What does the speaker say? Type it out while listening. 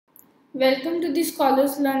Welcome to the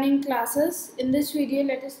Scholars Learning classes. In this video,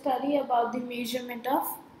 let us study about the measurement of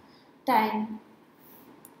time.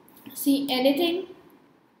 See, anything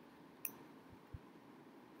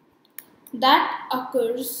that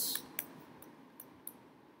occurs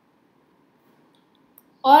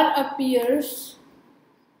or appears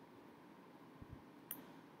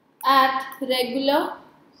at regular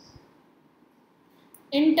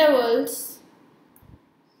intervals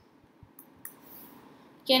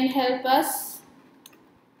can help us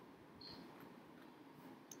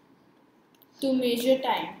to measure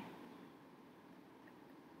time.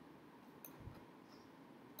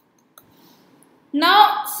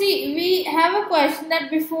 Now, see, we have a question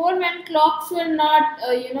that before, when clocks were not,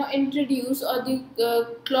 introduced, or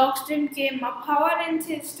the clocks didn't came up, how our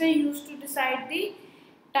ancestors used to decide the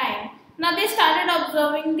time. Now they started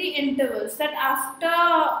observing the intervals that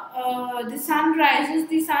after the sun rises,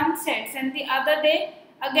 the sun sets, and the other day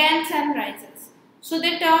again sun rises. So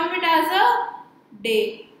they term it as a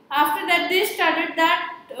day. After that, they studied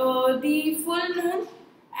that the full moon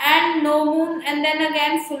and no moon, and then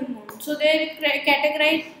again full moon. So they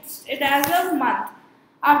categorized it as a month.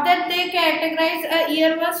 After that, they categorized a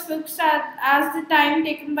year was fixed as the time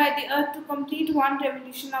taken by the earth to complete one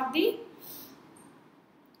revolution of the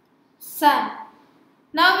sun.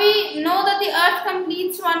 Now we know that the earth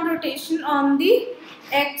completes one rotation on the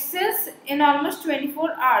axis in almost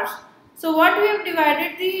 24 hours. So what we have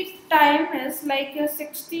divided the time is like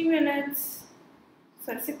 60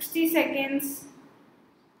 seconds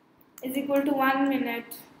is equal to 1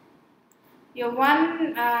 minute. Your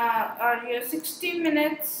 60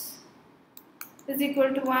 minutes is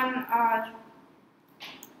equal to 1 hour.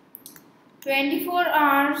 24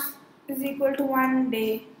 hours is equal to 1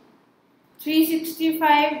 day.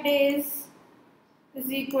 365 days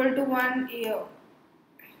is equal to 1 year.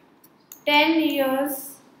 10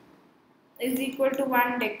 years is equal to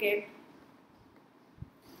 1 decade.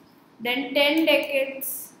 Then 10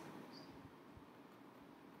 decades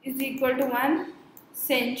is equal to 1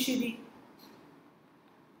 century.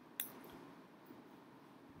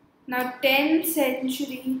 Now 10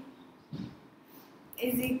 century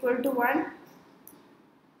is equal to 1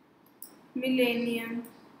 millennium,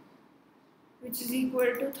 which is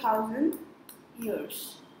equal to 1000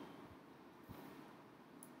 years.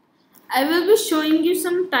 I will be showing you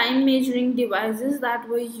some time measuring devices that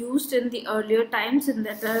were used in the earlier times and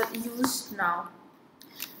that are used now.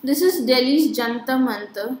 This is Delhi's Jantar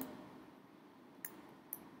Mantar.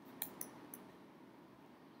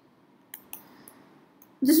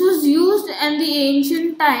 This was used in the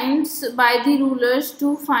ancient times by the rulers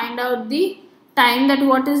to find out the time, that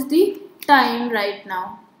what is the time right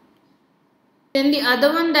now. Then the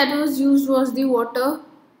other one that was used was the water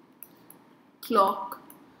clock.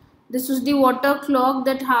 This was the water clock,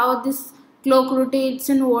 that how this clock rotates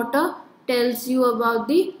in water tells you about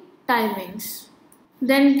the timings.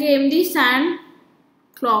 Then came the sand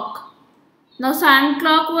clock. Now sand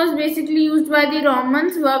clock was basically used by the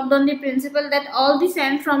Romans, worked on the principle that all the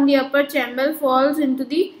sand from the upper chamber falls into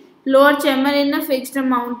the lower chamber in a fixed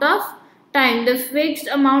amount of time. The fixed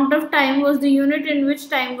amount of time was the unit in which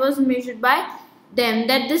time was measured by them,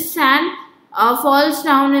 that this sand falls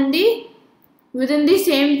down within the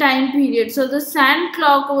same time period. So the sand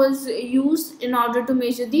clock was used in order to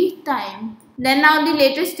measure the time. Then now the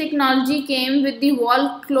latest technology came with the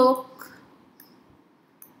wall clock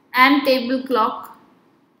and table clock.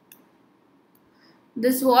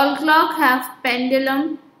 This wall clock have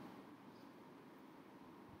pendulum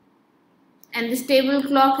and this table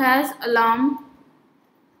clock has alarm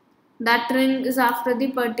that rings after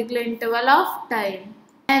the particular interval of time.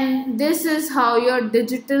 And this is how your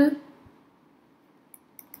digital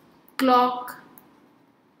clock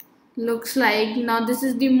looks like. Now this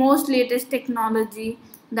is the most latest technology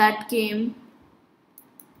that came.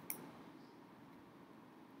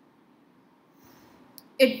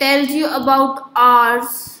 It tells you about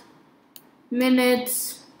hours,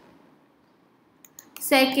 minutes,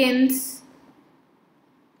 seconds,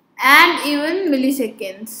 and even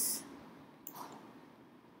milliseconds.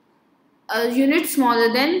 A unit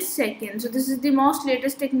smaller than seconds. So this is the most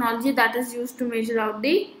latest technology that is used to measure out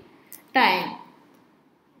the time.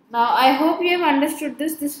 Now I hope you have understood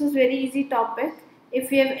this. This was very easy topic.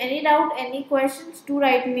 If you have any doubt, any questions, do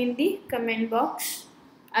write me in the comment box.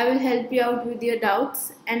 I will help you out with your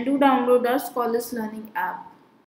doubts, and do download our Scholars Learning app.